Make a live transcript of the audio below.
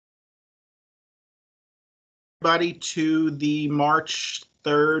everybody to the March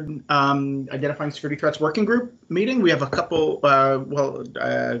 3rd Identifying Security Threats Working Group meeting. We have a couple,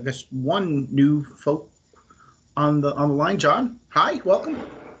 I guess one new folk on the line. John, hi, welcome.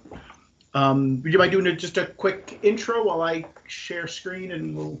 Would you mind doing just a quick intro while I share screen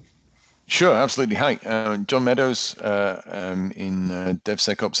and we'll... Sure, absolutely. Hi, John Meadows in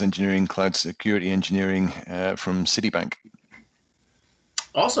DevSecOps Engineering, Cloud Security Engineering from Citibank.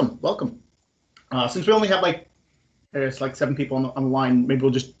 Awesome, welcome. Since we only have it's like 7 people on the line, maybe we'll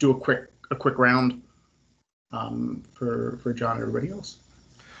just do a quick round for John and everybody else.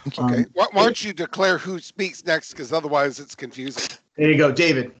 Okay. Why don't you declare who speaks next? Because otherwise it's confusing. There you go,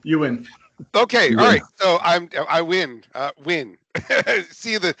 David. You win. Okay. You all win. Right. So I win. Win.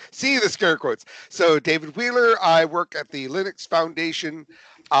 see the scare quotes. So David Wheeler. I work at the Linux Foundation,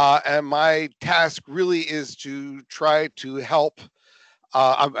 and my task really is to try to help.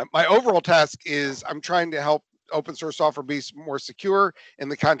 My overall task is I'm trying to help open source software be more secure in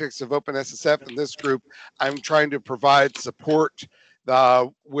the context of OpenSSF. In this group, I'm trying to provide support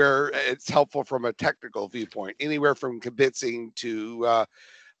where it's helpful from a technical viewpoint, anywhere from kibitzing to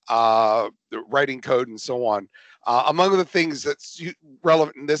writing code and so on. Among the things that's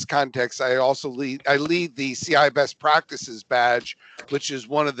relevant in this context, I also lead the CI Best Practices badge, which is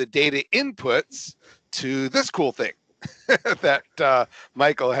one of the data inputs to this cool thing that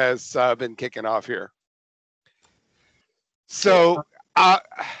Michael has been kicking off here. So,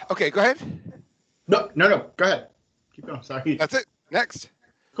 okay, go ahead. No, go ahead. Keep going, sorry. That's it. Next.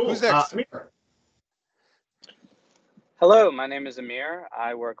 Cool. Who's next? Hello, my name is Amir.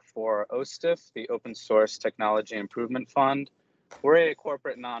 I work for OSTIF, the Open Source Technology Improvement Fund. We're a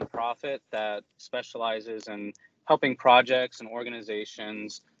corporate nonprofit that specializes in helping projects and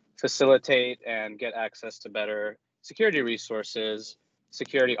organizations facilitate and get access to better security resources,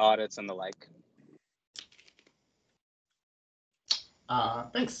 security audits, and the like.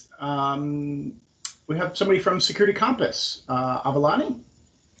 Thanks. We have somebody from Security Compass, Avalani.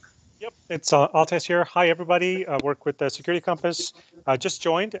 Yep, it's Altes here. Hi, everybody. I work with the Security Compass. Just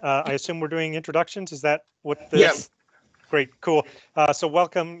joined. I assume we're doing introductions. Is that what this? Yes. Great, cool. So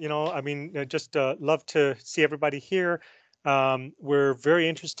welcome. Just love to see everybody here. We're very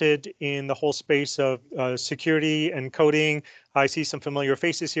interested in the whole space of security and coding. I see some familiar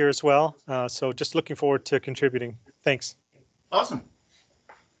faces here as well. So just looking forward to contributing. Thanks. Awesome.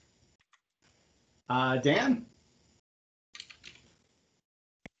 Dan?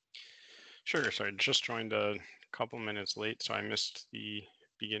 Sure. So I just joined a couple minutes late, so I missed the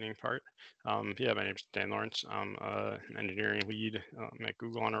beginning part. Yeah, my name is Dan Lawrence. I'm an engineering lead at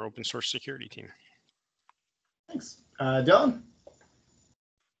Google on our open source security team. Thanks. Dylan?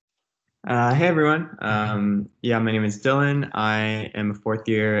 Hey, everyone. Yeah, my name is Dylan. I am a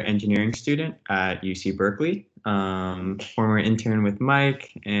 4th-year engineering student at UC Berkeley. Former intern with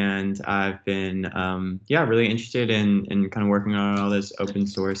Mike, and I've been really interested in kind of working on all this open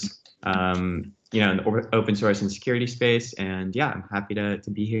source, in the open source and security space. And yeah, I'm happy to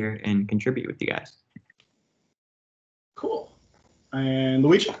be here and contribute with you guys. Cool. And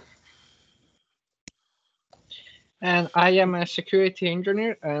Luigi? And I am a security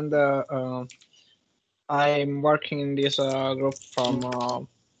engineer, and I'm working in this group from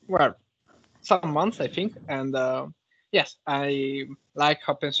some months, I think. And yes, I like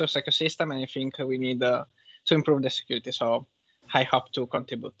open source ecosystem, and I think we need to improve the security. So I hope to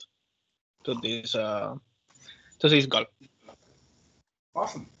contribute to this goal.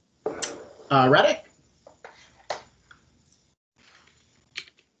 Awesome. Radek?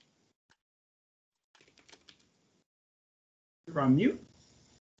 You're on mute.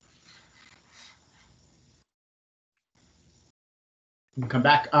 We'll come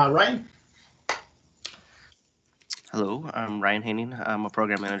back. Ryan? Hello, I'm Ryan Haining. I'm a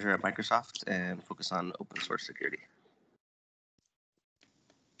program manager at Microsoft and focus on open source security.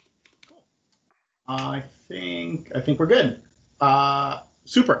 Cool. I think we're good.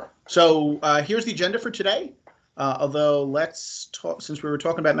 Super. So here's the agenda for today. Although let's talk, since we were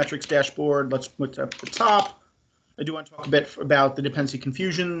talking about metrics dashboard, let's put up the top. I do want to talk a bit about the dependency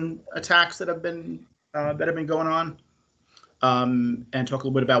confusion attacks that have been going on, and talk a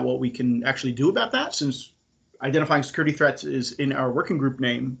little bit about what we can actually do about that. Since identifying security threats is in our working group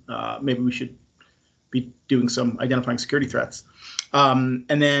name, maybe we should be doing some identifying security threats. And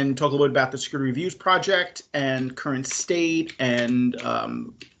then talk a little bit about the security reviews project and current state, and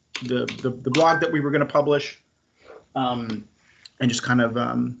the blog that we were going to publish, and just kind of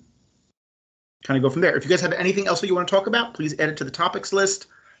go from there. If you guys have anything else that you want to talk about, please add it to the topics list.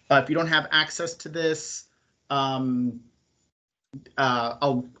 If you don't have access to this, I'll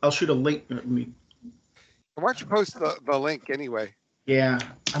shoot a link. Why don't you post the link anyway? Yeah,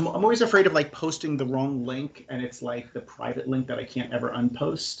 I'm always afraid of like posting the wrong link, and it's like the private link that I can't ever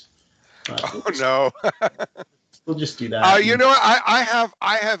unpost. But Oh no. we'll just do that. You know what?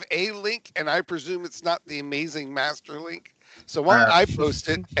 I have a link, and I presume it's not the amazing master link. So why don't I post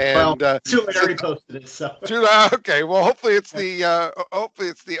it? And well, I already posted it. So okay, well, hopefully it's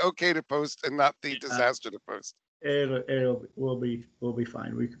the okay to post and not the disaster to post. we'll be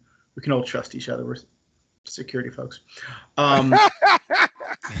fine. We can all trust each other. We're security folks.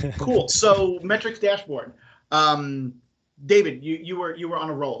 Cool. So metrics dashboard. David, you were on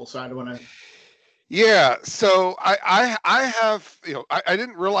a roll, so I don't want to. Yeah, so I have, I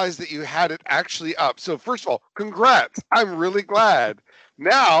didn't realize that you had it actually up. So first of all, congrats. I'm really glad.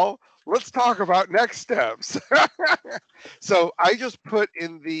 Now let's talk about next steps. So I just put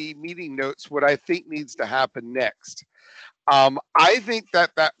in the meeting notes what I think needs to happen next. I think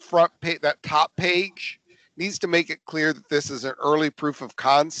that front page, that top page, needs to make it clear that this is an early proof of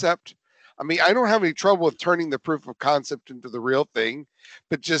concept. I mean, I don't have any trouble with turning the proof of concept into the real thing,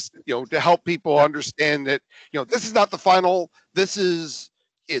 but just, to help people understand that, this is not the final, it's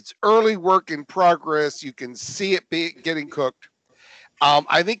early work in progress. You can see it getting cooked.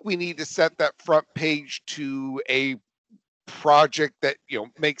 I think we need to set that front page to a project that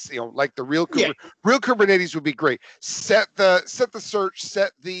makes like the real Kubernetes would be great. Set the search,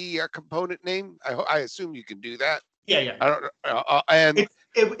 set the component name. I assume you can do that. Yeah. I don't know. And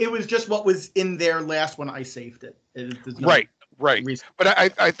it was just what was in there last when I saved it. Right. But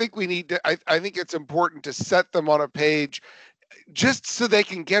I think we need to. I think it's important to set them on a page, just so they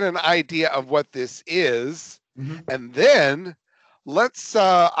can get an idea of what this is, and then let's.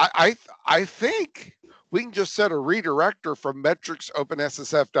 I think we can just set a redirector from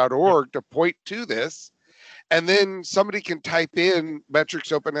metricsopenssf.org to point to this, and then somebody can type in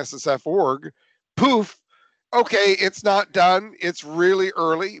metricsopenssf.org. Poof. Okay, it's not done. It's really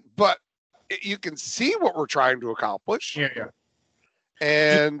early, but you can see what we're trying to accomplish. Yeah.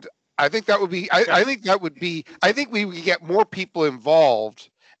 And I think that would be. I think we would get more people involved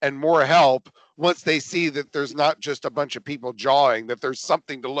and more help once they see that there's not just a bunch of people jawing, that there's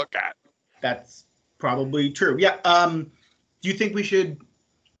something to look at. That's probably true. Yeah. Do you think we should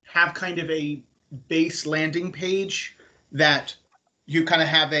have kind of a base landing page that you kind of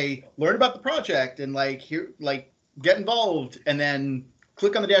have a learn about the project and get involved, and then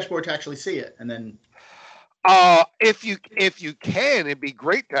click on the dashboard to actually see it, and then if you can, it'd be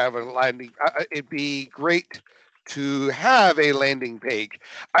great to have a landing. It'd be great to have a landing page.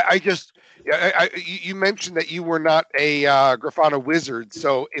 You mentioned that you were not a Grafana wizard,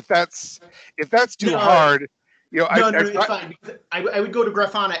 so if that's too hard, it's fine. I would go to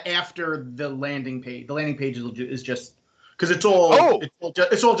Grafana after the landing page. The landing page is just because it's all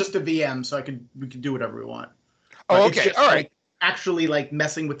just a VM, so we could do whatever we want. Oh, okay, all right. Actually,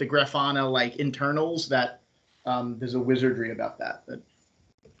 messing with the Grafana internals, that there's a wizardry about that.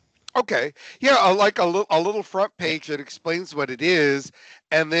 Okay, yeah, like a little front page that explains what it is,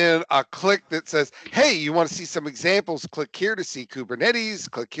 and then a click that says, "Hey, you want to see some examples? Click here to see Kubernetes.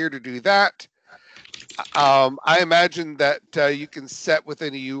 Click here to do that." I imagine that you can set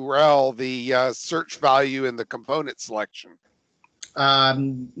within a URL the search value and the component selection.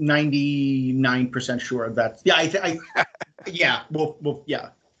 99% sure that's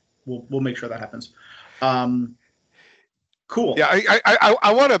we'll make sure that happens. Cool. Yeah,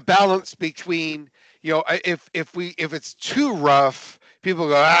 I want to balance between if it's too rough, people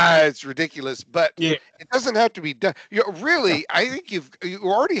go, it's ridiculous, but it doesn't have to be done. Really, I think you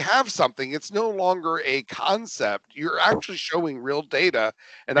already have something. It's no longer a concept. You're actually showing real data,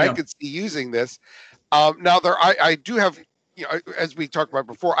 and I could see using this. Now I do have, as we talked about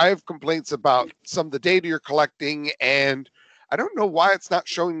before, I have complaints about some of the data you're collecting, and I don't know why it's not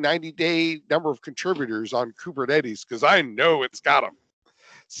showing 90-day number of contributors on Kubernetes, because I know it's got them.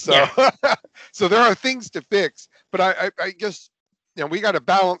 So, so there are things to fix, but I guess, we got to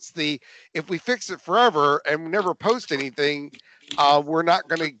balance if we fix it forever and we never post anything, we're not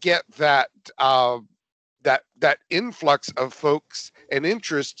going to get that influx of folks and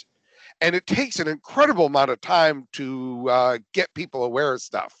interest. And it takes an incredible amount of time to get people aware of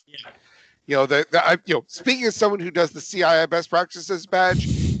stuff. Speaking as someone who does the CII best practices badge,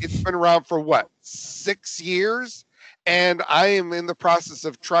 it's been around for 6 years, and I am in the process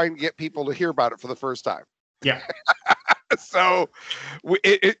of trying to get people to hear about it for the first time. Yeah. So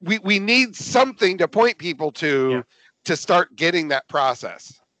we need something to point people to start getting that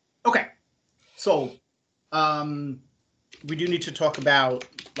process. Okay. So we do need to talk about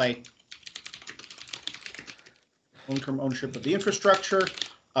long-term ownership of the infrastructure,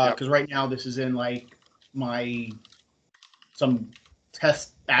 because right now this is in some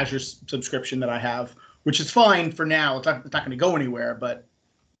test Azure subscription that I have, which is fine for now. It's not going to go anywhere, but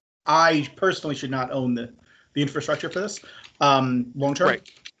I personally should not own the infrastructure for this long term. Right.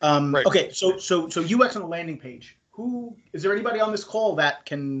 Right. Okay, so UX on the landing page. Is there anybody on this call that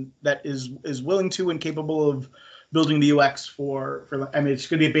is willing to and capable of building the UX for? I mean, it's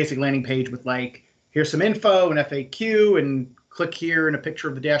going to be a basic landing page with like, here's some info and FAQ, and click here and a picture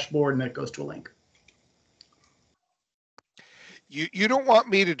of the dashboard, and then it goes to a link. You don't want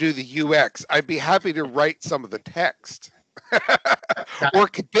me to do the UX. I'd be happy to write some of the text or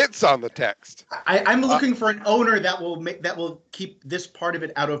bits on the text. I'm looking for an owner that will keep this part of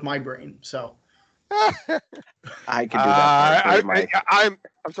it out of my brain. So I can do that part, Mike. I'm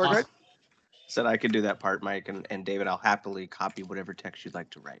sorry, go ahead. Said I could do that part, Mike, and David, I'll happily copy whatever text you'd like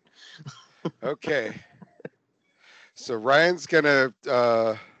to write. Okay. So Ryan's gonna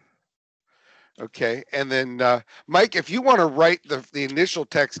okay, and then Mike, if you want to write the initial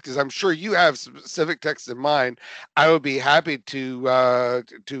text, because I'm sure you have specific text in mind, I would be happy to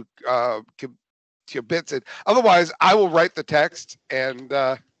bits it. Otherwise, I will write the text and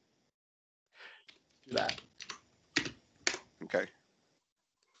do that. Okay.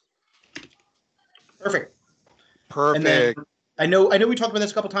 Perfect. Perfect. And then, I know we talked about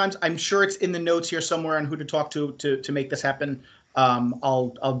this a couple times. I'm sure it's in the notes here somewhere on who to talk to make this happen.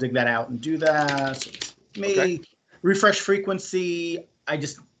 I'll dig that out and do that. So maybe refresh frequency.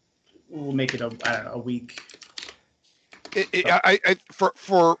 We'll make it a week.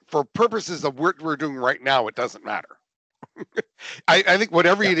 For purposes of what we're doing right now, it doesn't matter. I think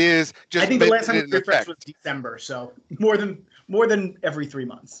whatever it is, just I think the last time we refreshed was December, so more than every 3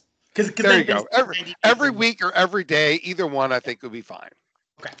 months. There you go. Every week or every day, either one, I think would be fine.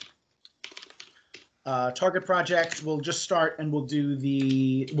 Okay. Target projects, we'll just start and we'll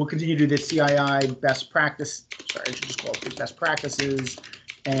continue to do the CII best practice. Sorry, I should just call it best practices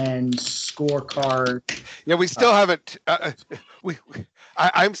and scorecard. Yeah, we still haven't.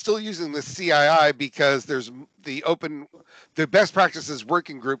 I'm still using the CII because there's the best practices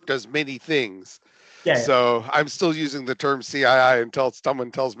working group does many things. Yeah. So I'm still using the term CII until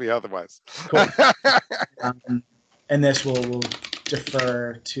someone tells me otherwise. Cool. And this we'll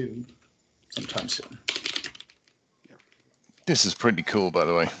defer to sometime soon. This is pretty cool, by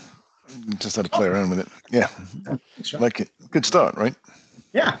the way. Just had to play around with it. Yeah. Sure. Like it. Good start, right?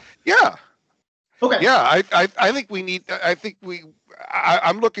 Yeah. Yeah. Okay. Yeah, I think we need.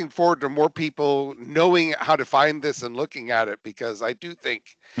 I'm looking forward to more people knowing how to find this and looking at it, because I do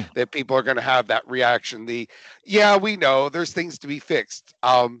think that people are going to have that reaction. We know there's things to be fixed,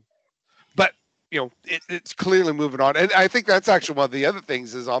 but it's clearly moving on, and I think that's actually one of the other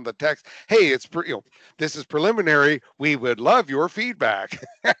things is on the text. Hey, this is preliminary. We would love your feedback.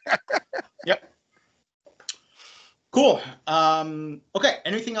 Yep. Cool. Okay.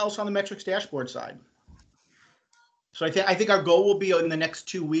 Anything else on the metrics dashboard side? So I think our goal will be in the next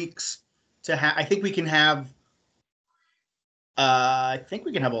 2 weeks to have. I think we can have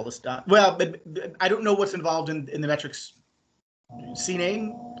all this done. Well, but I don't know what's involved in the metrics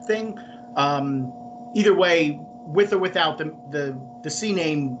CNAME thing. Either way, with or without the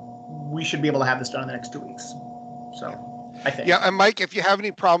CNAME, we should be able to have this done in the next 2 weeks. So I think. Yeah, and Mike, if you have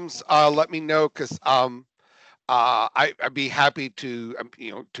any problems, let me know, because I'd be happy to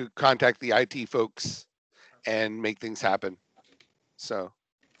to contact the IT folks and make things happen. So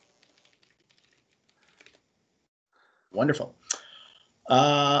wonderful.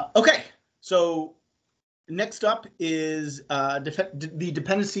 Okay, so next up is the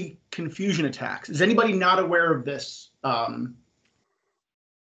dependency confusion attacks. Is anybody not aware of this?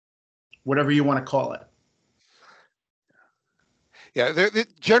 Whatever you want to call it. Yeah, they're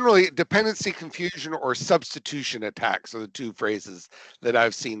generally dependency confusion or substitution attacks are the two phrases that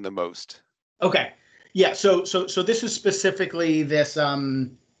I've seen the most. Okay. Yeah, so this is specifically this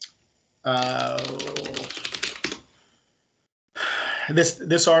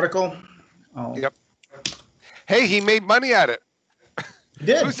this article. Oh. Yep. Hey, he made money at it. He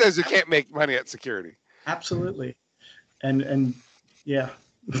did. Who says you can't make money at security? Absolutely. And yeah.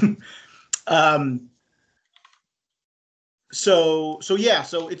 So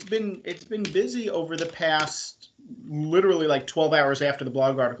it's been busy over the past literally like 12 hours after the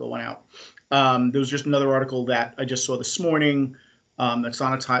blog article went out. There was just another article that I just saw this morning that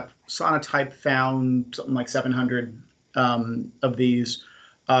Sonatype found something like 700 of these.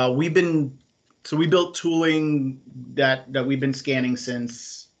 We built tooling that we've been scanning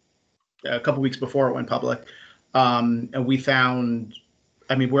since a couple weeks before it went public, and we found,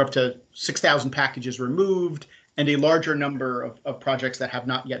 we're up to 6,000 packages removed and a larger number of projects that have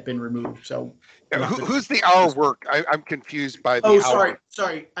not yet been removed. So who's the our work? I'm confused by the oh, our.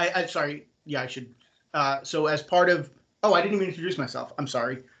 sorry. I'm sorry. Yeah, I should. So as part of, oh, I didn't even introduce myself. I'm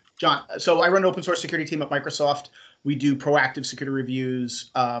sorry, John. So I run an open source security team at Microsoft. We do proactive security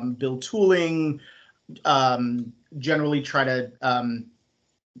reviews, build tooling, generally try to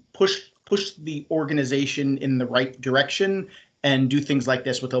push the organization in the right direction, and do things like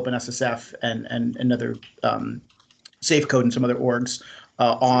this with OpenSSF and other safe code and some other orgs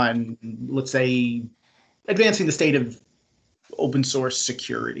on, let's say, advancing the state of open source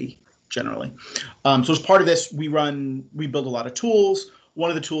security generally. So as part of this, we build a lot of tools. One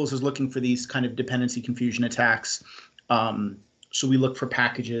of the tools is looking for these kind of dependency confusion attacks. So we look for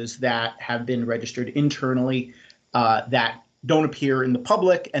packages that have been registered internally that don't appear in the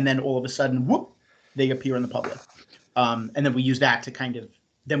public, and then all of a sudden, whoop, they appear in the public. And then we use that to kind of,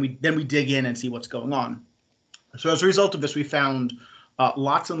 then we dig in and see what's going on. So as a result of this, we found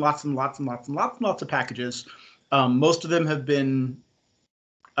lots and lots of packages. Most of them have been,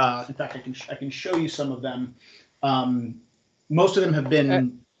 in fact, I can show you some of them. Most of them have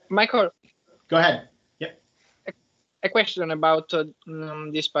been. Michael. Go ahead. Yep. A question about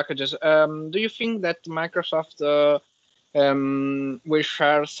these packages. Do you think that Microsoft will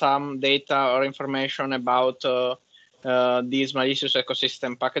share some data or information about these malicious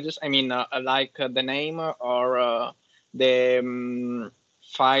ecosystem packages? I mean, like the name or the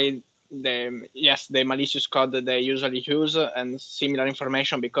file, the malicious code that they usually use and similar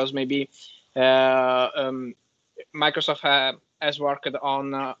information, because maybe Microsoft has worked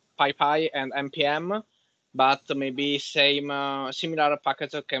on PyPy and NPM, but maybe similar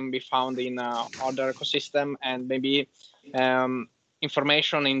packages can be found in other ecosystem, and maybe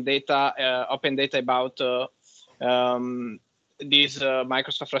information in data, open data about this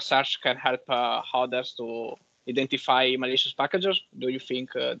Microsoft research can help others to identify malicious packages. Do you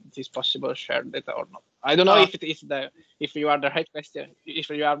think it is possible to share data or not? I don't know if you are the right question, if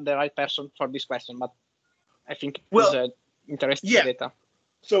you are the right person for this question, but I think it's interesting data.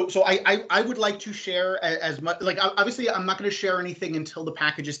 So I would like to share as much, like, obviously I'm not going to share anything until the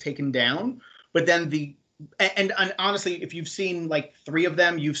package is taken down, but then and honestly, if you've seen like 3 of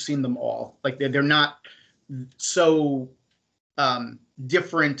them, you've seen them all. Like they're not so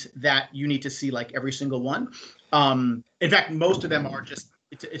different that you need to see like every single one. In fact, most of them are just,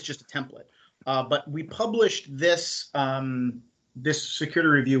 it's just a template. But we published this this security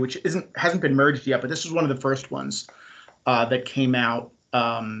review, which hasn't been merged yet, but this is one of the first ones that came out.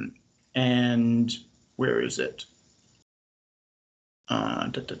 And where is it?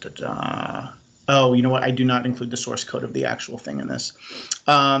 Oh, you know what? I do not include the source code of the actual thing in this.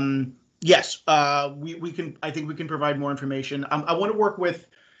 Yes, we can. I think we can provide more information. I want to work with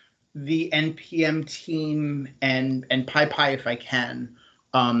the NPM team and PyPy if I can,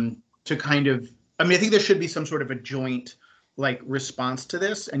 to kind of. I mean, I think there should be some sort of a joint like response to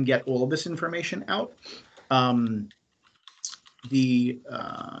this and get all of this information out.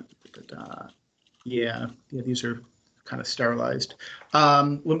 Yeah, these are kind of sterilized.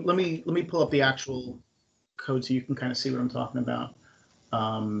 Let me pull up the actual code so you can kind of see what I'm talking about.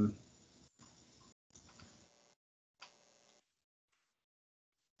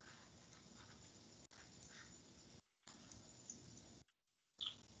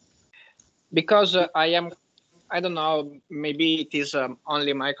 Because I don't know, maybe it is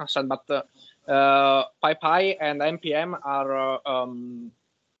only my concern, but PyPy and NPM are,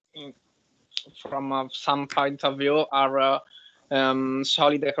 from some point of view, are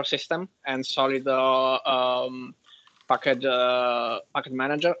solid ecosystem and solid package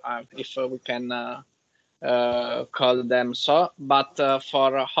manager, if we can call them so. But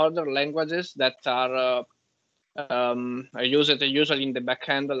for other languages that are used usually in the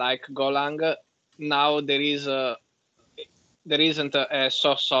backend, like Golang, now there isn't a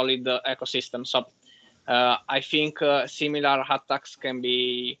so solid ecosystem. So I think similar attacks can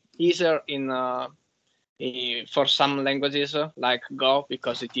be easier for some languages like Go,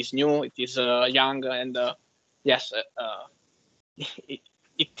 because it is new, it is young, and yes,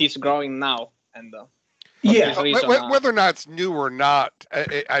 it is growing now. And whether or not it's new or not,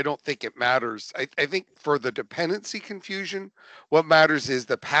 I don't think it matters. I think for the dependency confusion, what matters is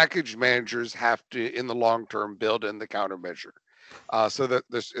the package managers have to, in the long term, build in the countermeasure. So that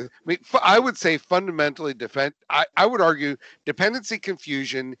there's, I mean, I would say fundamentally I would argue dependency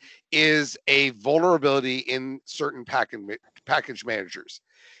confusion is a vulnerability in certain package managers.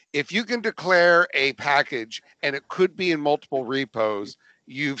 If you can declare a package and it could be in multiple repos,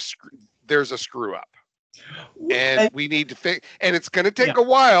 there's a screw up. And we need to fix, and it's going to take a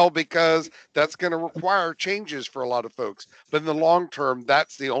while because that's going to require changes for a lot of folks. But in the long term,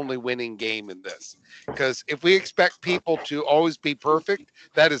 that's the only winning game in this. Because if we expect people to always be perfect,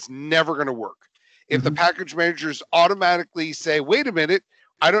 that is never going to work. If the package managers automatically say, wait a minute,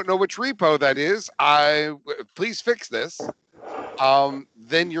 I don't know which repo that is, please fix this,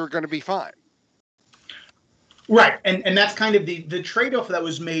 then you're going to be fine. Right. And that's kind of the trade-off that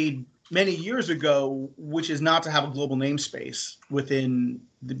was made many years ago, which is not to have a global namespace within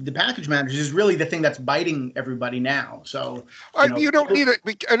the package managers, is really the thing that's biting everybody now. So you don't need it.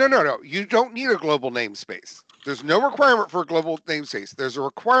 No. You don't need a global namespace. There's no requirement for a global namespace. There's a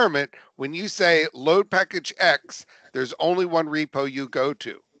requirement when you say load package X, there's only one repo you go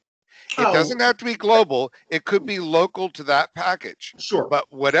to. It doesn't have to be global. It could be local to that package. Sure. But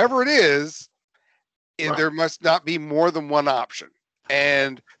whatever it is, there must not be more than one option.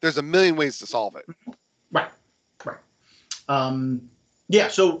 And there's a million ways to solve it. Right. Yeah.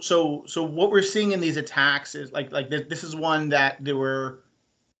 So what we're seeing in these attacks is like this is one that there were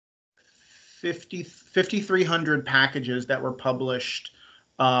 5,300 packages that were published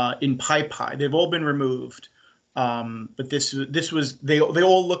in PyPy. They've all been removed. But this was they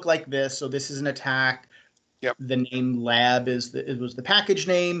all look like this. So this is an attack. Yep. The name lab was the package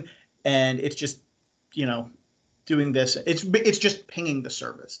name, and it's just doing this. It's just pinging the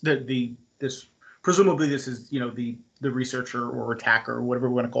service. This presumably this is the researcher or attacker or whatever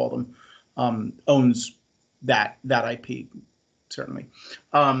we want to call them owns that IP certainly.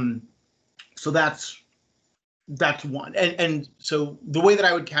 So that's one. And so the way that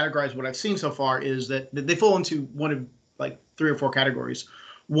I would categorize what I've seen so far is that they fall into one of like 3 or 4 categories.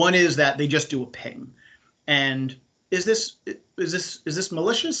 One is that they just do a ping. And is this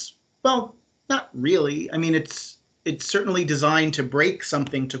malicious? Well, not really. I mean, it's certainly designed to break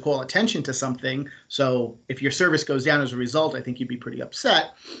something, to call attention to something. So if your service goes down as a result, I think you'd be pretty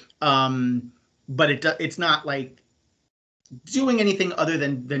upset. But it's not like doing anything other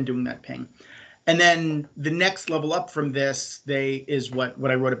than doing that ping. And then the next level up from this, is what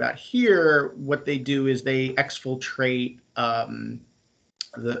I wrote about here. What they do is they exfiltrate.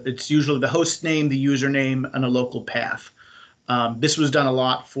 It's usually the host name, the username, and a local path. This was done a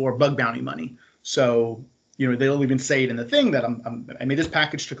lot for bug bounty money. So they'll even say it in the thing that I made this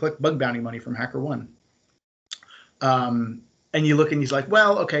package to collect bug bounty money from HackerOne. And you look and he's like,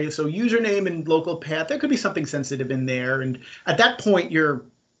 well, okay, so username and local path, there could be something sensitive in there. And at that point, you're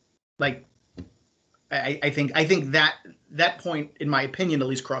like, I think that point, in my opinion, at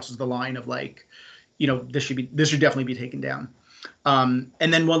least crosses the line of like, this should definitely be taken down. And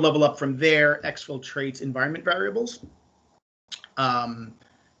then one level up from there, exfiltrates environment variables,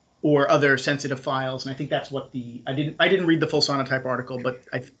 or other sensitive files. And I think that's what I didn't read the full Sonatype article, but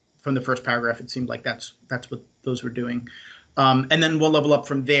from the first paragraph, it seemed like that's what those were doing. And then one level up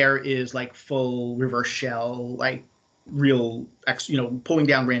from there is like full reverse shell, like real, pulling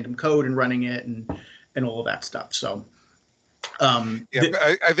down random code and running it and all of that stuff. So,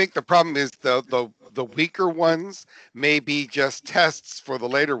 I think the problem is the weaker ones may be just tests for the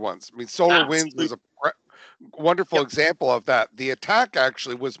later ones. I mean, SolarWinds was a wonderful example of that. The attack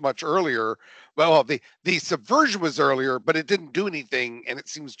actually was much earlier. Well, the subversion was earlier, but it didn't do anything, and it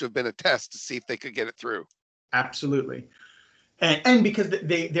seems to have been a test to see if they could get it through. Absolutely. And because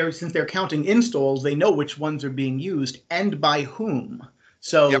since they're counting installs, they know which ones are being used and by whom.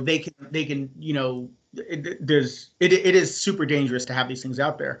 So they can it is super dangerous to have these things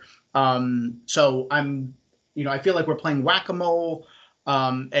out there. So I feel like we're playing whack-a-mole,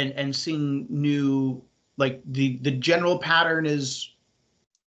 and seeing new, like the general pattern is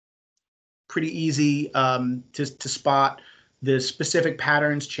pretty easy to spot. The specific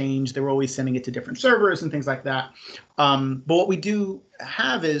patterns change. They're always sending it to different servers and things like that. But what we do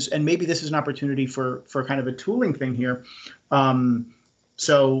have is, and maybe this is an opportunity for kind of a tooling thing here.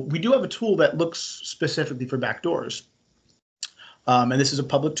 So we do have a tool that looks specifically for backdoors. And this is a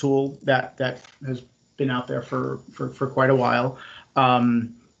public tool that has been out there for quite a while.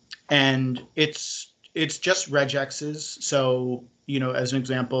 And it's just regexes. So, as an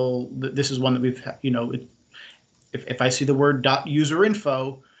example, this is one that we've, if I see the word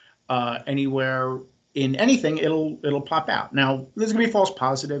 .userinfo anywhere in anything, it'll pop out. Now, there's going to be false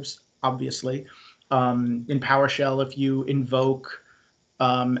positives, obviously. In PowerShell, if you invoke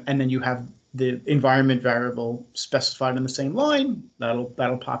and then you have the environment variable specified in the same line,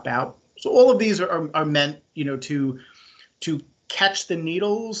 that'll pop out. So all of these are meant, to catch the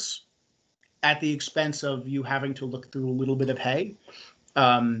needles at the expense of you having to look through a little bit of hay.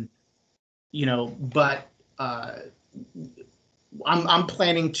 But I'm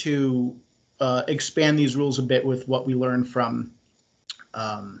planning to expand these rules a bit with what we learned from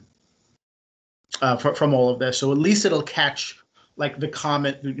all of this. So at least it'll catch like the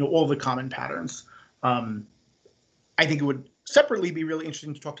common, all the common patterns. I think it would separately be really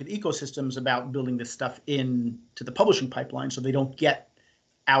interesting to talk to the ecosystems about building this stuff into the publishing pipeline so they don't get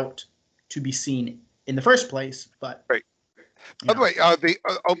out to be seen in the first place. But right. By the way,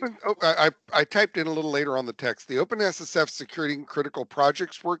 I typed in a little later on the text. The OpenSSF Security and Critical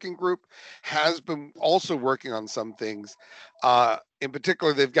Projects Working Group has been also working on some things. In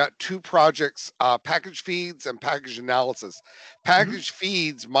particular, they've got 2 projects, package feeds and package analysis. Package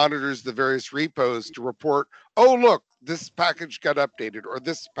feeds monitors the various repos to report, oh, look, this package got updated or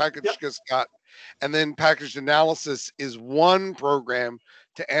this package just got, and then package analysis is one program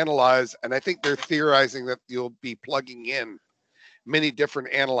to analyze. And I think they're theorizing that you'll be plugging in many different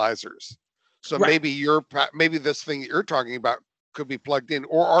analyzers. So maybe this thing that you're talking about could be plugged in,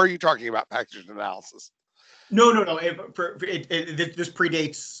 or are you talking about package analysis? No. This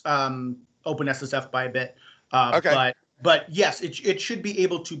predates OpenSSF by a bit. Okay. But yes, it should be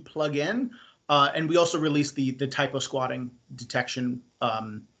able to plug in. And we also released the typo squatting detection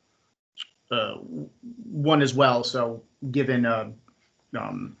one as well. So given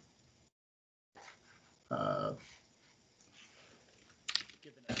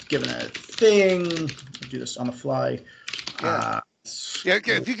given a thing, I'll do this on the fly. Yeah,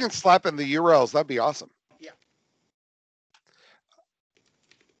 if you can slap in the URLs, that'd be awesome. Yeah.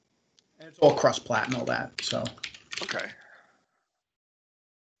 And it's all cross-plat and all that, so. Okay.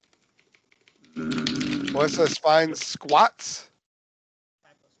 OSS finds squats.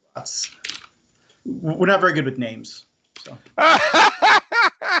 We're not very good with names, so.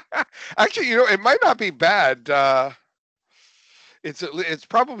 Actually, it might not be bad. It's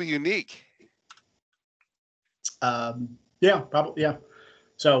probably unique. Yeah, probably. Yeah.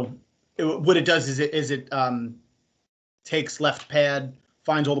 So what it does is it takes left pad,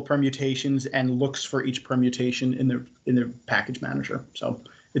 finds all the permutations, and looks for each permutation in the package manager. So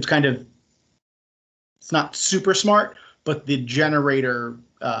it's not super smart, but the generator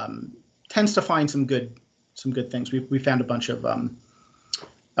tends to find some good things. We found a bunch of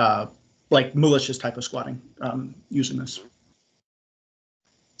like malicious type of squatting using this.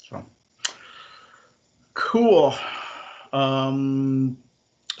 So cool.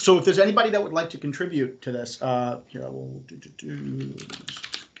 So if there's anybody that would like to contribute to this, here I will do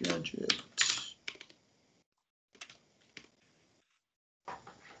gadget.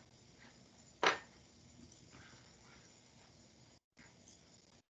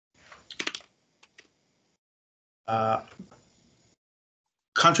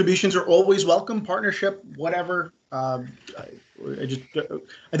 Contributions are always welcome. Partnership, whatever. I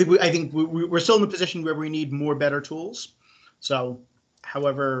think we're still in the position where we need more better tools. So,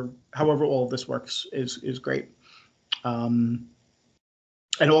 however all of this works is great. And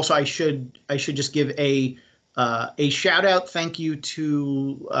also, I should just give a shout out, thank you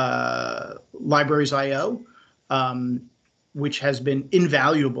to Libraries.io, which has been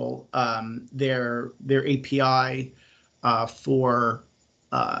invaluable. Their API for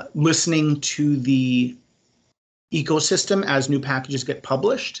listening to the ecosystem as new packages get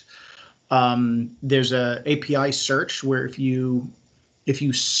published. There's a API search where if you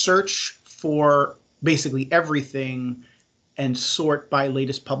search for basically everything and sort by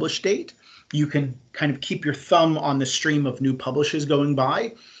latest publish date, you can kind of keep your thumb on the stream of new publishes going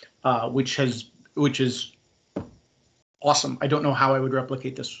by, which is awesome. I don't know how I would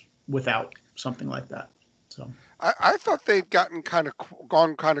replicate this without something like that. So I thought they've gone kind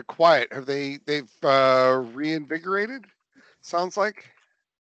of quiet. Have they've reinvigorated? Sounds like.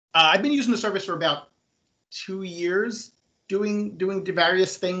 I've been using the service for about 2 years, doing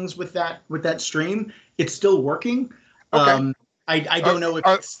various things with that stream. It's still working. Okay. I don't know if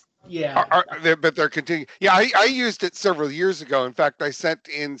it's, yeah. But they're continuing. Yeah, I used it several years ago. In fact, I sent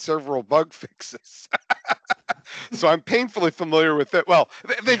in several bug fixes. So I'm painfully familiar with it. Well,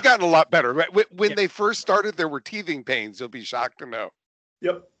 they've gotten a lot better. When they first started, there were teething pains. You'll be shocked to know.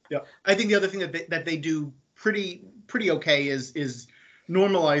 Yep. I think the other thing that they do pretty okay is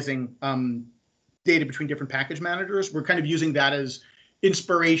normalizing data between different package managers. We're kind of using that as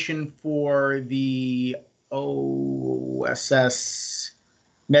inspiration for the OSS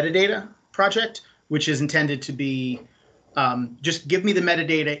metadata project, which is intended to be just give me the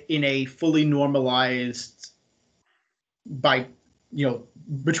metadata in a fully normalized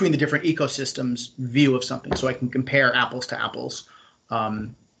between the different ecosystems view of something, so I can compare apples to apples.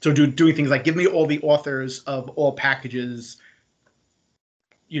 So doing things like give me all the authors of all packages,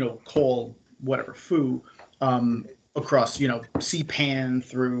 called whatever foo, across CPAN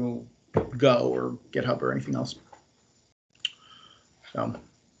through Go or GitHub or anything else. So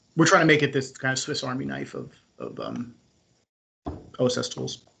we're trying to make it this kind of Swiss Army knife of OSS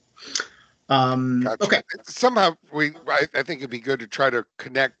tools. Gotcha. Okay. Somehow I think it'd be good to try to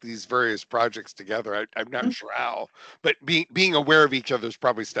connect these various projects together. I'm not sure how, but being aware of each other is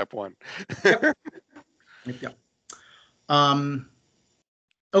probably step one. Yep.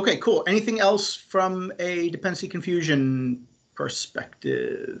 Okay, cool. Anything else from a dependency confusion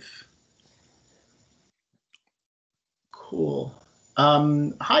perspective? Cool.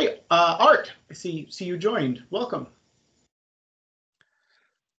 Hi, Art. I see you joined. Welcome.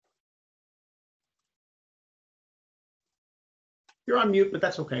 You're on mute, but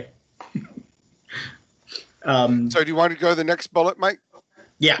that's okay. So do you want to go to the next bullet, Mike?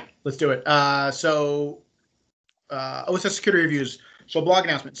 Yeah, let's do it. OSS security reviews. So blog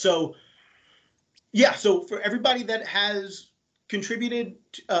announcement. So yeah, so for everybody that has contributed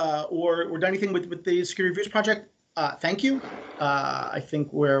or done anything with the security reviews project, thank you. I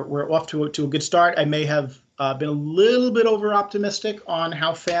think we're off to a good start. I may have been a little bit over optimistic on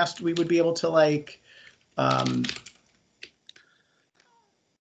how fast we would be able to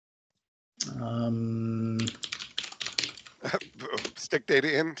stick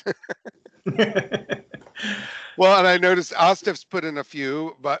data in. Well, and I noticed Ostif's put in a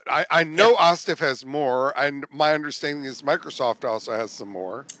few, but I know Ostif has more, and my understanding is Microsoft also has some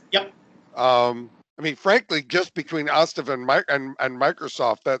more. Yep. I mean, frankly, just between Ostif and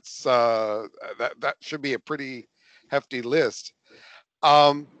Microsoft, that's that should be a pretty hefty list.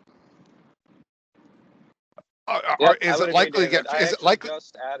 Is it likely to get? Is it likely?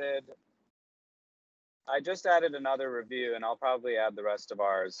 I just added another review, and I'll probably add the rest of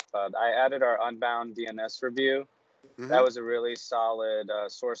ours. But I added our Unbound DNS review. That was a really solid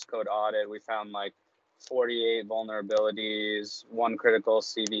source code audit. We found like 48 vulnerabilities, 1 critical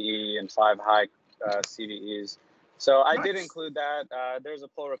CVE, and 5 high CVEs. So I did include that. There's a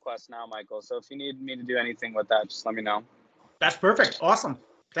pull request now, Michael. So if you need me to do anything with that, just let me know. That's perfect. Awesome.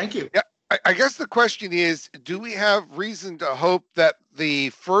 Thank you. Yeah. I guess the question is, do we have reason to hope that the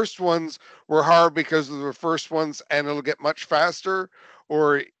first ones were hard because of the first ones and it'll get much faster?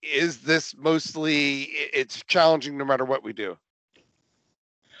 Or is this mostly, it's challenging no matter what we do?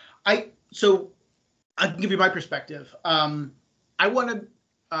 So I can give you my perspective. I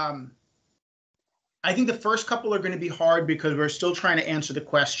think the first couple are going to be hard because we're still trying to answer the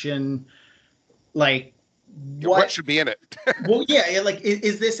question, like, what should be in it? Well, yeah, like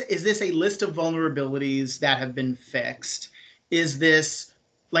is this a list of vulnerabilities that have been fixed? Is this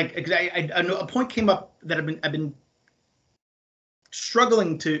like I know a point came up that I've been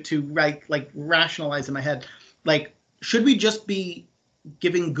struggling to rationalize in my head. Like, should we just be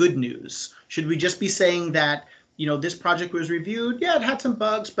giving good news? Should we just be saying that, you know, this project was reviewed, yeah, it had some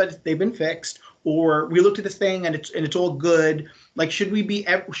bugs, but they've been fixed, or we looked at this thing and it's all good? Like, should we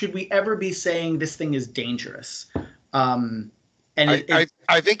ever be saying this thing is dangerous? And I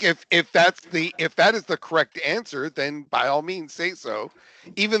think if that is the correct answer, then by all means say so,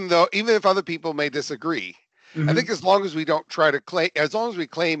 even if other people may disagree. Mm-hmm. I think as long as we don't try to claim, as long as we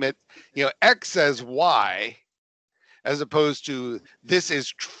claim it, you know, X says Y, as opposed to this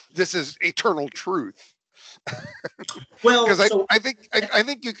is eternal truth. Well, because I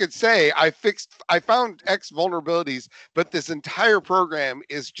think you could say I found X vulnerabilities, but this entire program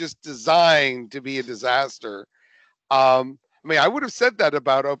is just designed to be a disaster. I mean, I would have said that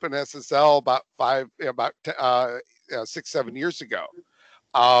about OpenSSL about 6-7 years ago.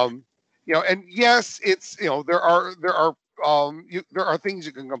 You know, and yes, it's, you know, there are things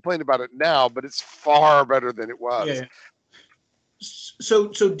you can complain about it now, but it's far better than it was. Yeah. So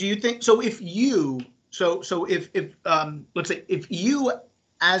do you think, so if you, so if let's say if you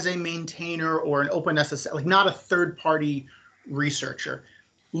as a maintainer or an OpenSSL, like not a third party researcher,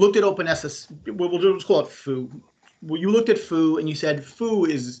 looked at OpenSSL, let's call it foo. Well, you looked at foo and you said foo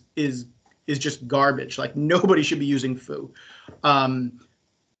is just garbage. Like, nobody should be using foo.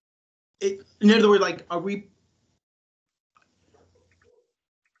 In other words, like,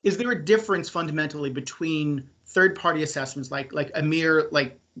 is there a difference fundamentally between third-party assessments, like Amir,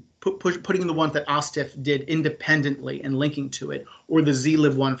 like putting in the ones that Ostif did independently and linking to it, or the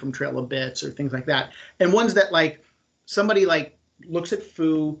zlib one from Trail of Bits or things like that, and ones that like somebody like looks at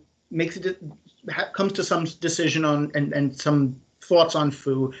foo, makes it, comes to some decision on and some thoughts on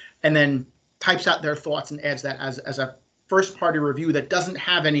foo, and then types out their thoughts and adds that as a first-party review that doesn't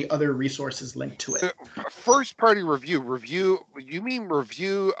have any other resources linked to it? First-party review. You mean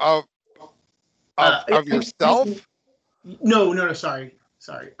review of yourself? No. Sorry.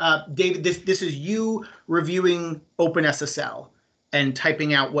 David, this is you reviewing OpenSSL. and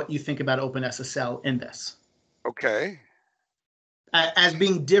typing out what you think about OpenSSL in this. Okay. As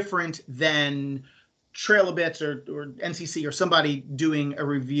being different than Trailabits or NCC or somebody doing a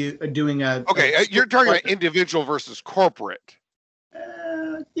review, doing a. Okay, you're talking about individual versus corporate.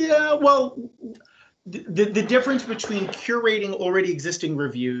 Yeah, well, the difference between curating already existing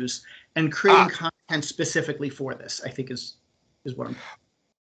reviews and creating content specifically for this, I think, is what I'm.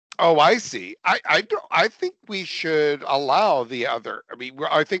 Oh, I see. I think we should allow the other. I mean,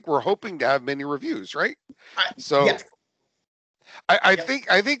 I think we're hoping to have many reviews, right? So. Yes. I think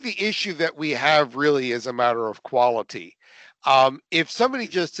the issue that we have really is a matter of quality. If somebody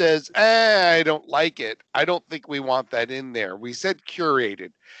just says, I don't like it, I don't think we want that in there. We said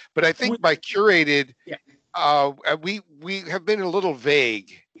curated, but I think by curated, we have been a little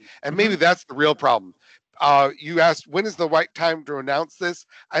vague, and maybe that's the real problem. You asked, when is the right time to announce this?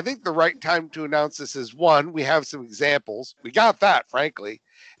 I think the right time to announce this is, one, we have some examples. We got that, frankly.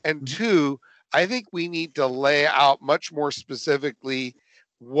 And two, I think we need to lay out much more specifically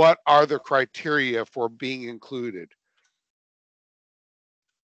what are the criteria for being included.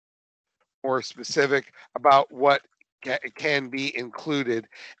 More specific about what can be included.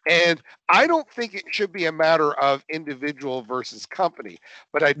 And I don't think it should be a matter of individual versus company,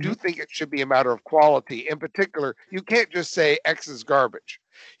 but I do think it should be a matter of quality. In particular, you can't just say X is garbage.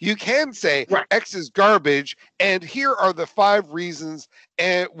 You can say X is garbage, and here are the 5 reasons,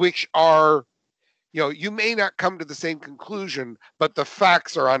 which are, you may not come to the same conclusion, but the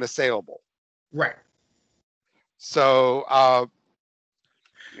facts are unassailable. Right. So,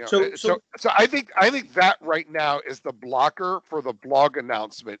 so I think that right now is the blocker for the blog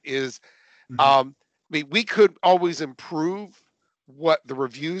announcement. Is I mean, we could always improve what the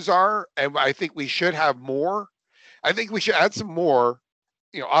reviews are, and I think we should have more. I think we should add some more.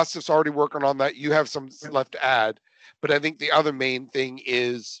 Austin's already working on that. You have some left to add, but I think the other main thing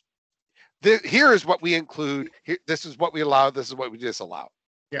is here is what we include. This is what we allow. This is what we disallow.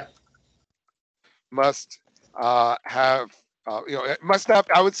 Yeah. Must have. It must not.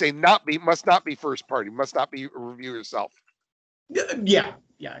 I would say must not be first party. Must not be review yourself. Yeah.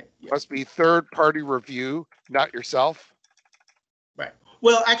 Must be third party review, not yourself. Right.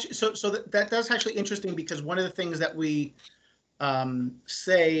 Well, actually, so that's actually interesting, because one of the things that we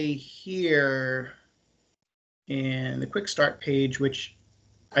say here in the quick start page, which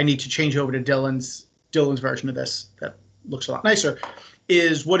I need to change over to Dylan's version of this, that looks a lot nicer,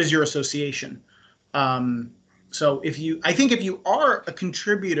 is what is your association? So I think if you are a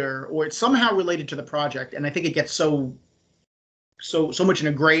contributor or it's somehow related to the project, and I think it gets so much in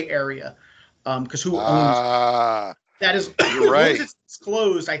a gray area, because who owns that is you're right. As long as it's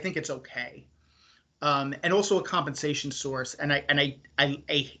disclosed, I think it's okay. And also a compensation source. And I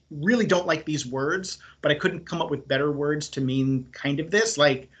really don't like these words, but I couldn't come up with better words to mean kind of this.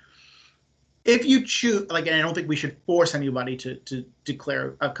 Like, if you choose, and I don't think we should force anybody to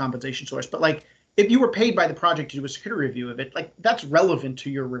declare a compensation source, but like, if you were paid by the project to do a security review of it, like, that's relevant to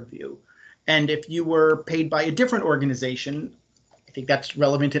your review. And if you were paid by a different organization, I think that's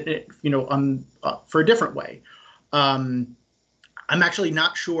relevant, for a different way. I'm actually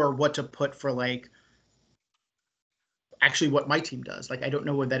not sure what to put for, like, actually what my team does. Like, I don't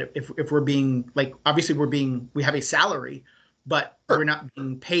know that if we're being, like, obviously we have a salary, but we're not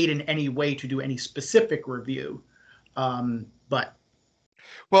being paid in any way to do any specific review. But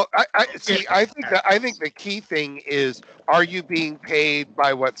well, I think the key thing is, are you being paid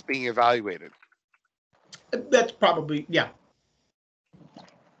by what's being evaluated? That's probably, yeah.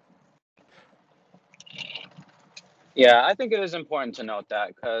 Yeah, I think it is important to note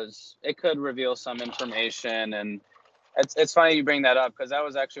that, because it could reveal some information. And it's funny you bring that up, because that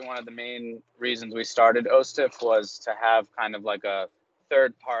was actually one of the main reasons we started OSTIF, was to have kind of like a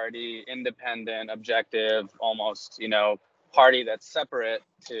third party, independent, objective, almost, party that's separate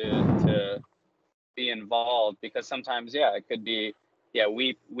to be involved. Because sometimes, it could be,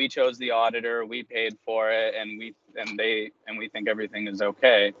 we chose the auditor, we paid for it, and we think everything is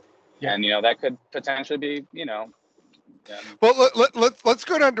okay. Yeah. And that could potentially be, Well, let's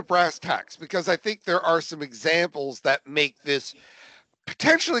go down to brass tacks, because I think there are some examples that make this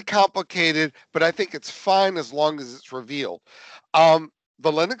potentially complicated, but I think it's fine as long as it's revealed.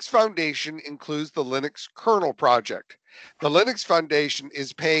 The Linux Foundation includes the Linux kernel project. The Linux Foundation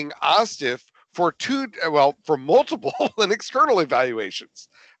is paying OSTIF for multiple Linux kernel evaluations.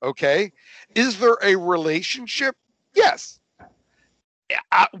 Okay. Is there a relationship? Yes.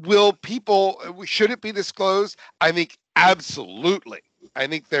 Should it be disclosed? I think absolutely. I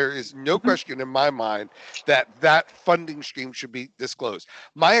think there is no question in my mind that that funding stream should be disclosed.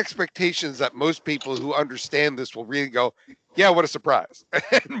 My expectation is that most people who understand this will really go, yeah, what a surprise,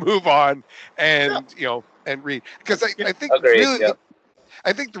 and move on and, and read. Because I think Agreed. really, Yep.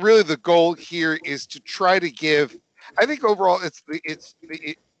 I think really the goal here is to try to give, I think overall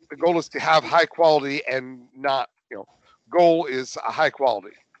the goal is to have high quality and not, goal is a high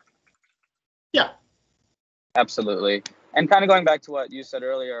quality. Yeah. Absolutely. And kind of going back to what you said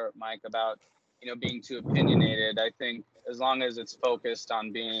earlier, Mike, about, being too opinionated, I think as long as it's focused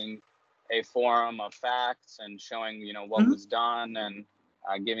on being a forum of facts and showing, what was done and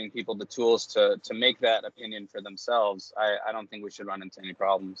giving people the tools to make that opinion for themselves, I don't think we should run into any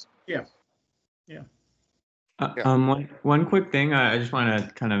problems. Yeah. Yeah. One quick thing I just want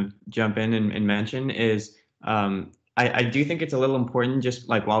to kind of jump in and mention is I do think it's a little important, just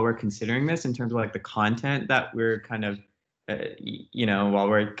like while we're considering this in terms of like the content that we're kind of while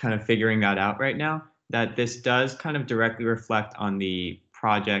we're kind of figuring that out right now, that this does kind of directly reflect on the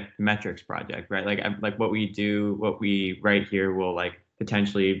project metrics project, right? Like what we do, what we write here will like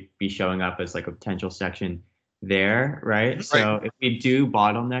potentially be showing up as like a potential section there, right? So if we do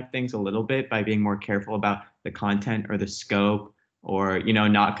bottleneck things a little bit by being more careful about the content or the scope, or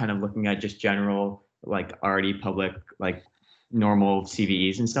not kind of looking at just general like already public like normal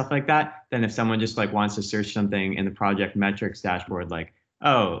CVEs and stuff like that, then if someone just like wants to search something in the project metrics dashboard, like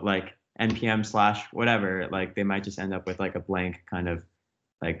like npm / whatever, like they might just end up with like a blank kind of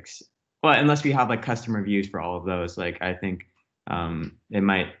like, well, unless we have like custom reviews for all of those, like I think it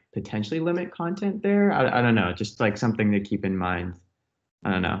might potentially limit content there. I don't know, just like something to keep in mind.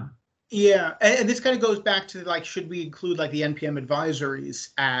 I don't know. Yeah, and this kind of goes back to like, should we include like the NPM advisories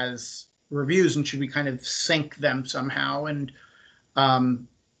as reviews, and should we kind of sync them somehow? And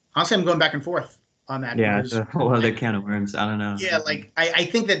honestly, I'm going back and forth on that. Yeah, it's a whole other can of worms. I don't know. Yeah, like I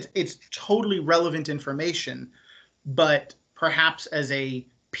think that it's totally relevant information, but perhaps as a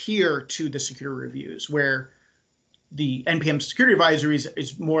peer to the security reviews, where the NPM security advisories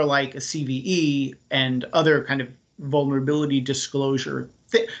is more like a CVE and other kind of vulnerability disclosure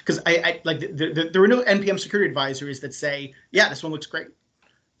thing. Because I like there were no NPM security advisories that say, yeah, this one looks great.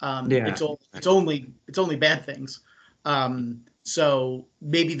 It's only bad things. So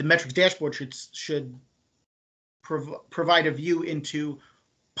maybe the metrics dashboard should provide a view into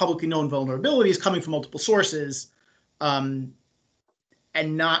publicly known vulnerabilities coming from multiple sources,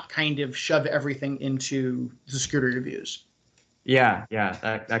 and not kind of shove everything into the security reviews. Yeah,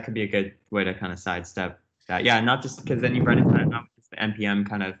 that could be a good way to kind of sidestep that. Yeah, not just because then you run into not just the NPM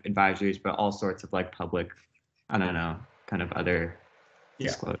kind of advisories, but all sorts of like public, I don't know, kind of other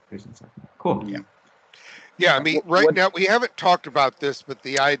disclosures and stuff. Cool. Yeah. Yeah, I mean, right now we haven't talked about this, but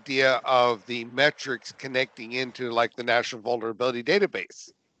the idea of the metrics connecting into like the National Vulnerability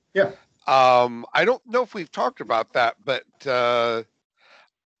Database. Yeah. I don't know if we've talked about that, but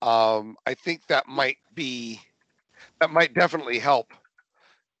I think that might definitely help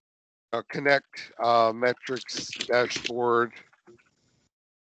connect metrics dashboard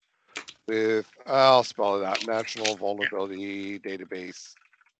with, I'll spell it out, National Vulnerability Database,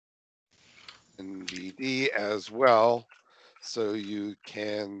 NVD as well, so you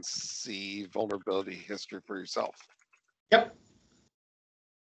can see vulnerability history for yourself. Yep.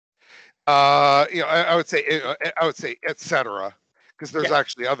 I would say etc. Because there's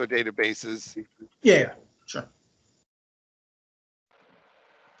actually other databases. Yeah, sure.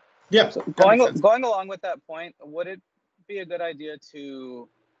 Yeah. So going along with that point, would it be a good idea to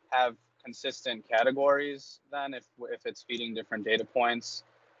have consistent categories then, if it's feeding different data points,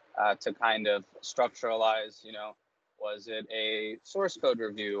 to kind of structuralize, was it a source code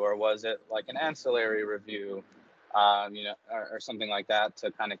review, or was it like an ancillary review, or something like that,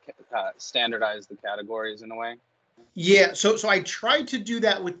 to kind of standardize the categories in a way? Yeah, so I tried to do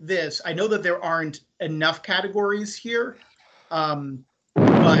that with this. I know that there aren't enough categories here, but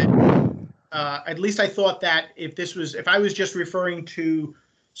at least I thought that if I was just referring to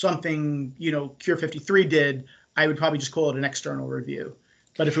something, Cure 53 did, I would probably just call it an external review.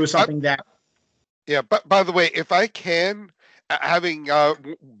 But if it was something that... Yeah, but by the way, if I can, having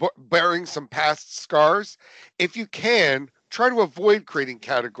bearing some past scars, if you can, try to avoid creating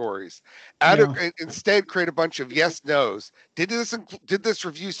categories. Instead, create a bunch of yes, nos. Did this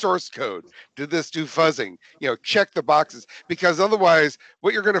review source code? Did this do fuzzing? Check the boxes, because otherwise,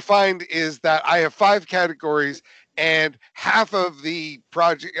 what you're going to find is that I have 5 categories, and half of the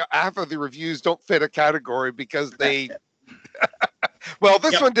reviews don't fit a category because they. Well,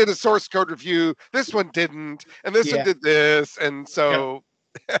 this one did a source code review, this one didn't, and this one did this, and so.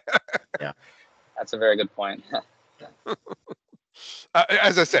 Yeah, that's a very good point.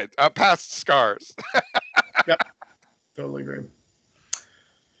 As I said, past scars. Yep, totally agree.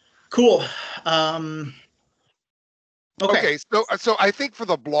 Cool. Okay. So I think for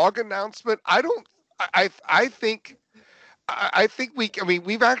the blog announcement, I think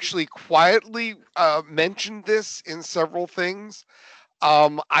we've actually quietly mentioned this in several things. I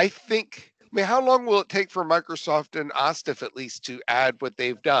mean, how long will it take for Microsoft and OSTF at least to add what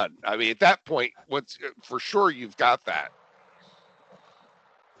they've done? I mean, at that point, what's for sure you've got that.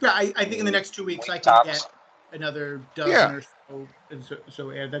 Yeah, I think in the next 2 weeks I can get another dozen Yeah. or so.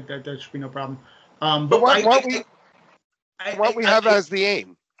 So yeah, that should be no problem. But why don't we have that as the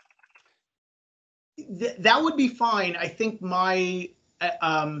aim? That would be fine. I think I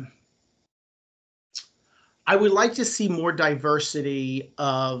would like to see more diversity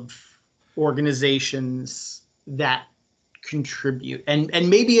of organizations that contribute, and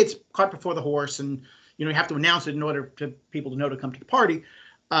maybe it's cart before the horse, and you have to announce it in order to people to know to come to the party.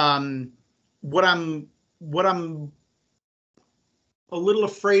 What I'm a little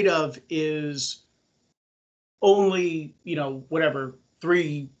afraid of is only whatever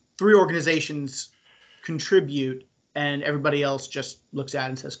three organizations contribute, and everybody else just looks at it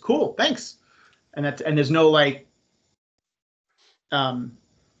and says, "Cool, thanks," and there's no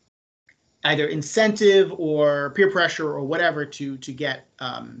either incentive or peer pressure or whatever to get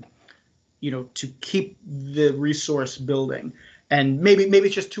to keep the resource building. And maybe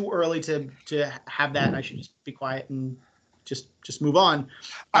it's just too early to have that, and I should just be quiet and just move on.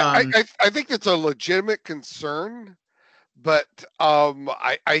 I think it's a legitimate concern, but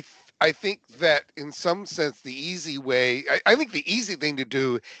I think that in some sense the easy way, I think the easy thing to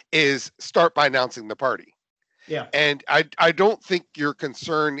do is start by announcing the party. Yeah. And I don't think your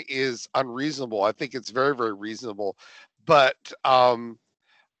concern is unreasonable. I think it's very, very reasonable. But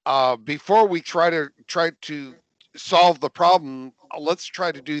before we try to solve the problem, let's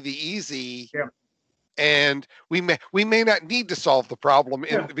try to do the easy. Yeah. And we may not need to solve the problem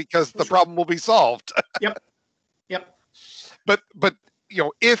because the problem will be solved. Yep. But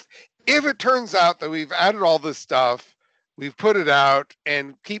if it turns out that we've added all this stuff, we've put it out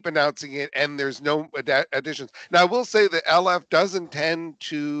and keep announcing it, and there's no additions. Now, I will say that LF does intend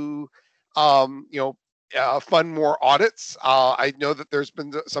to, fund more audits. I know that there's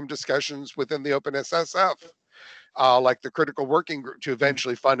been some discussions within the OpenSSF, like the critical working group, to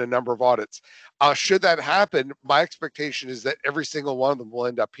eventually fund a number of audits. Should that happen, my expectation is that every single one of them will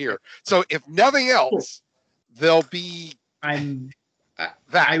end up here. So if nothing else, there'll be. I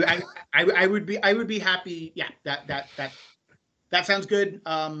would be happy. Yeah, that sounds good.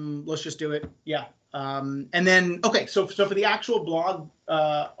 Let's just do it. Yeah. And then so for the actual blog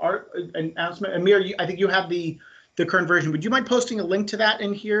art announcement, Amir, I think you have the current version. Would you mind posting a link to that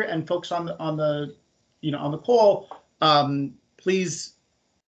in here? And folks on the call, please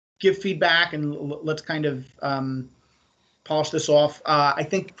give feedback and let's kind of polish this off. I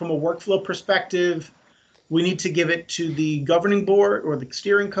think from a workflow perspective, we need to give it to the governing board or the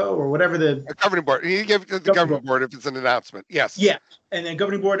steering co or whatever the governing board. You give it to the governing board if it's an announcement. Yes. Yeah, and then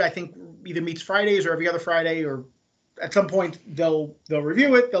governing board, I think, either meets Fridays or every other Friday, or at some point they'll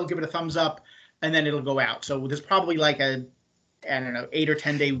review it, they'll give it a thumbs up, and then it'll go out. So there's probably like a 8 or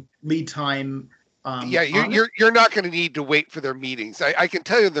 10 day lead time. You're not going to need to wait for their meetings. I can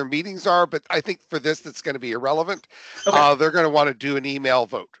tell you their meetings are, but I think for this that's going to be irrelevant. Okay. They're going to want to do an email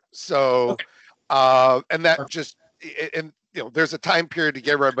vote. So. Okay. And that just, and there's a time period to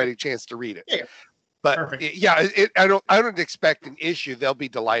give everybody a chance to read it. Yeah. But I don't expect an issue. They'll be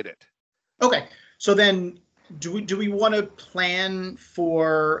delighted. Okay. So then do we want to plan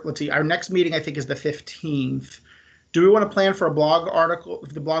for, let's see, our next meeting, I think, is the 15th. Do we want to plan for a blog article,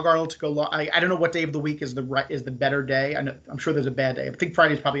 the blog article to go live? I don't know what day of the week is the better day. I'm sure there's a bad day. I think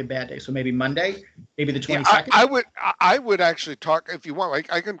Friday is probably a bad day. So maybe Monday, maybe the 22nd. Yeah, I would actually talk, if you want,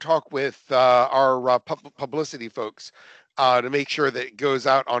 I can talk with our publicity folks to make sure that it goes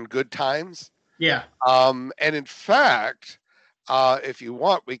out on good times. Yeah. And in fact, if you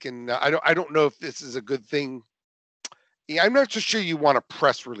want, we can, I don't know if this is a good thing. Yeah, I'm not so sure you want a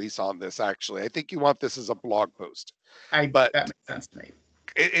press release on this, actually. I think you want this as a blog post. That makes sense to me.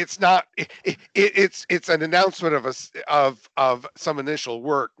 It's not. It's an announcement of some initial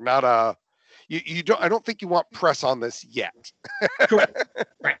work, not a. You don't. I don't think you want press on this yet. Correct.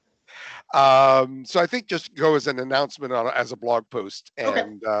 Right. So I think just go as an announcement as a blog post,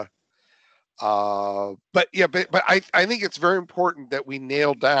 and but I think it's very important that we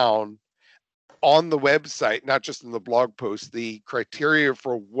nail down on the website, not just in the blog post, the criteria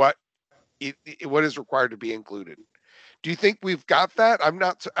for what is required to be included. Do you think we've got that? I'm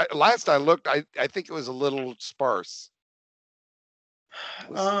not. Last I looked, I think it was a little sparse.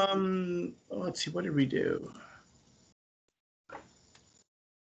 Let's see, what did we do?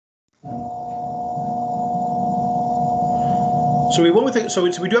 So we went with it. So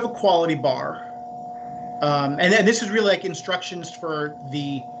we do have a quality bar, and this is really like instructions for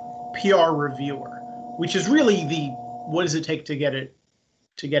the PR reviewer, which is really the what does it take to get it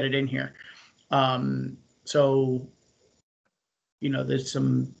in here. So there's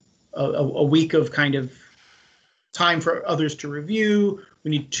a week of kind of time for others to review.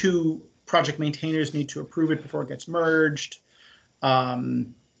 We need 2 project maintainers need to approve it before it gets merged.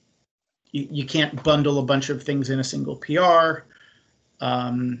 You can't bundle a bunch of things in a single PR.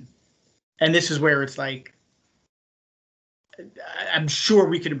 And this is where it's like, I'm sure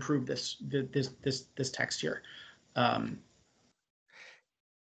we could improve this text here.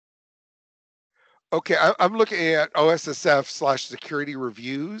 Okay, I'm looking at OSSF/security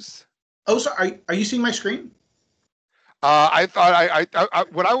reviews. Oh, sorry. Are you seeing my screen? I thought I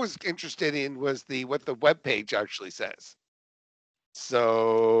what I was interested in was what the web page actually says.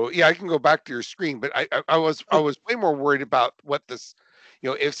 So yeah, I can go back to your screen, but I was way more worried about what this,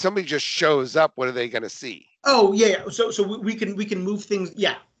 if somebody just shows up, what are they going to see? Oh yeah. So we can move things.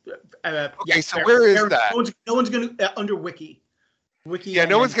 Yeah. Okay, yeah, so where is that? No one's going to under Wiki. Wiki. Yeah,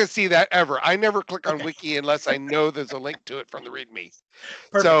 no one's going to see that ever. I never click on Okay. Wiki unless I know there's a link to it from the README.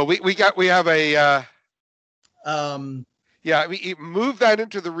 Perfect. So we have a yeah, we move that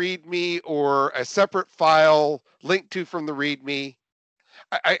into the README or a separate file linked to from the README.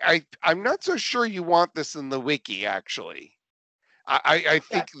 I'm not so sure you want this in the wiki, actually. I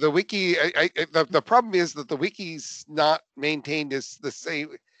think the wiki, the problem is that the wiki's not maintained as the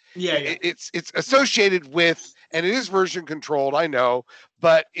same. Yeah, yeah. It's associated with, and it is version controlled, I know,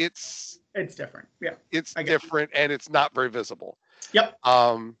 but it's different. Yeah. It's different and it's not very visible. Yep.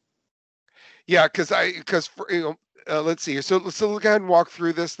 Yeah, because let's see. So go ahead and walk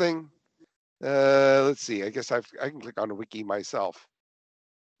through this thing. Let's see. I guess I can click on the wiki myself.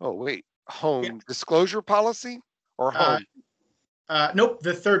 Oh wait, home disclosure policy or home? Nope,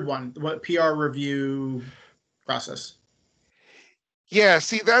 the third one, what PR review process. Yeah,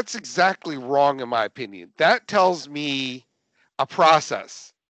 see, that's exactly wrong in my opinion. That tells me a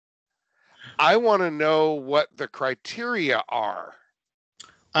process. I want to know what the criteria are,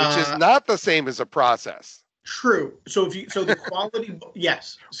 which is not the same as a process. True. So the quality,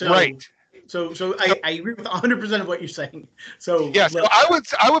 yes. So, right. So I agree with 100% of what you're saying. So yeah, so I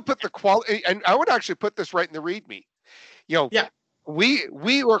would put the quality, and I would actually put this right in the README. Yeah.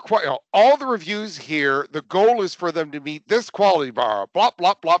 We require all the reviews here. The goal is for them to meet this quality bar, blop,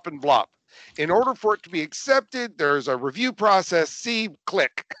 blop, blop, and blop. In order for it to be accepted, there's a review process. See,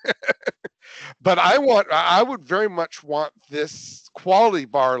 click. But I would very much want this quality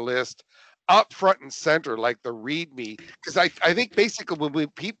bar list up front and center, like the README, because I think basically when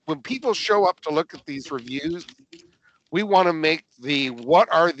people show up to look at these reviews, we want to make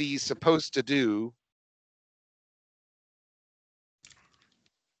what are these supposed to do.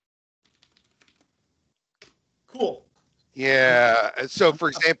 Cool. Yeah. So, for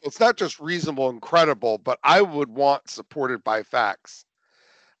example, it's not just reasonable and credible, but I would want supported by facts.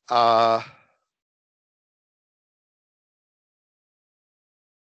 Yeah.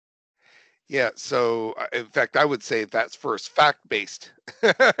 So, in fact, I would say that's first fact-based.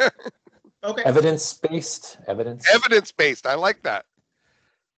 Okay. Evidence-based. Evidence-based. I like that.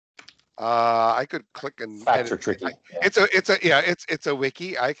 I could click and facts edit. are tricky. It's a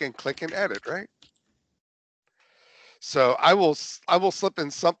wiki. I can click and edit, right? So I will slip in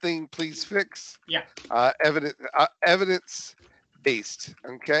something. Please fix. Yeah. Evidence based.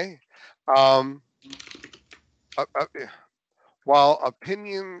 Okay. While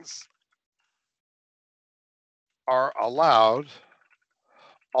opinions are allowed,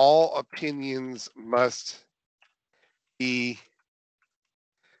 all opinions must be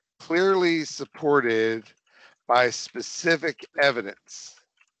clearly supported by specific evidence,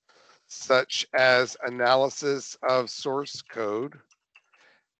 such as analysis of source code.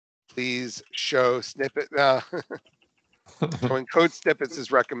 Please show snippet. Showing code snippets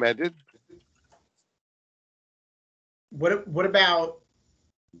is recommended. What about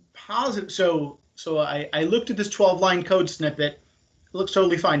positive? So I looked at this 12-line code snippet. It looks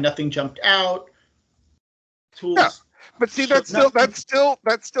totally fine. Nothing jumped out. Tools. Yeah. But see, that's still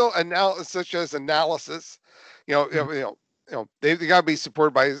analysis, such as analysis. They got to be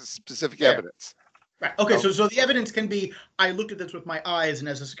supported by specific evidence. Right. Okay. So the evidence can be, I looked at this with my eyes, and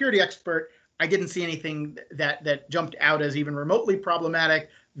as a security expert, I didn't see anything that jumped out as even remotely problematic.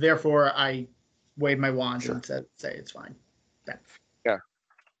 Therefore, I waved my wand and say it's fine. Yeah. Yeah.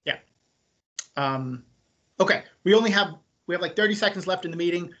 Yeah. Okay. We only have we have like 30 seconds left in the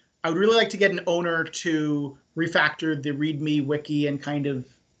meeting. I would really like to get an owner to refactor the README wiki and kind of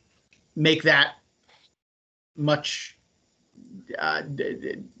make that much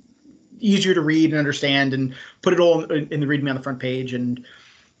easier to read and understand, and put it all in the README on the front page and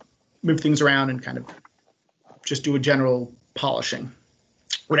move things around and kind of just do a general polishing.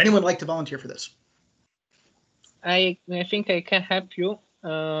 Would anyone like to volunteer for this? I think I can help you.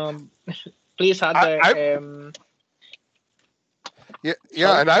 Please add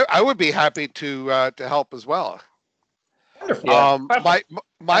and I would be happy to help as well. Wonderful. Yeah.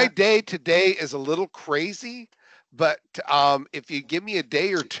 My day today is a little crazy, but if you give me a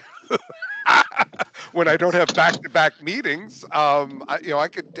day or two when I don't have back-to-back meetings, I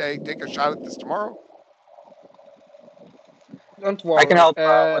could take a shot at this tomorrow. Don't worry. I can help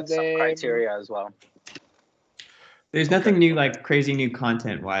with some criteria as well. There's nothing new, like crazy new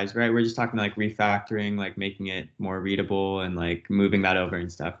content wise, right? We're just talking like refactoring, like making it more readable and like moving that over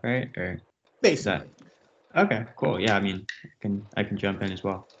and stuff, right? Or Basically. okay, cool. Yeah, I mean, I can jump in as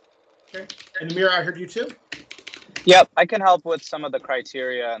well. Okay. And Amir, I heard you too. Yep, I can help with some of the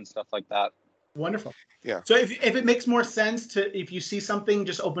criteria and stuff like that. Wonderful. Yeah. So if it makes more sense to, if you see something,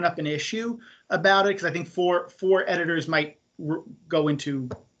 just open up an issue about it, because I think four editors might go into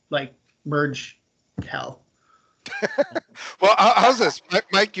like merge hell. Well, how's this,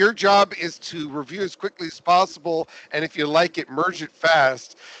 Mike? Your job is to review as quickly as possible, and if you like it, merge it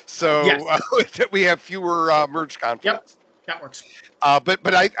fast, so Yes. we have fewer merge conflicts. Yep, that works.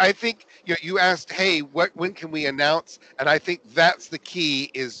 But I think you asked, hey, when can we announce? And I think that's the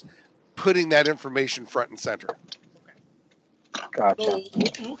key, is putting that information front and center. Gotcha. So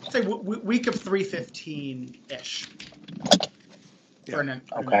we'll say week of 3/15-ish. Yeah.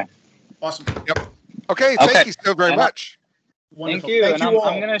 Okay. Awesome. Yep. Okay. Thank you so very much. Wonderful. Thank you. Thank And you I'm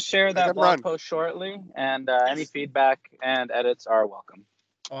all. going to share that blog run. post shortly, and any feedback and edits are welcome.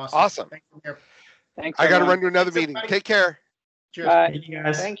 Awesome. Thank you, Amir. Thanks. I got to everyone. run to another Thanks, meeting. everybody. Take care. Cheers. Bye. Thank you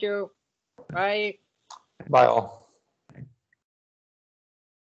guys. Thank you. Bye. Bye all.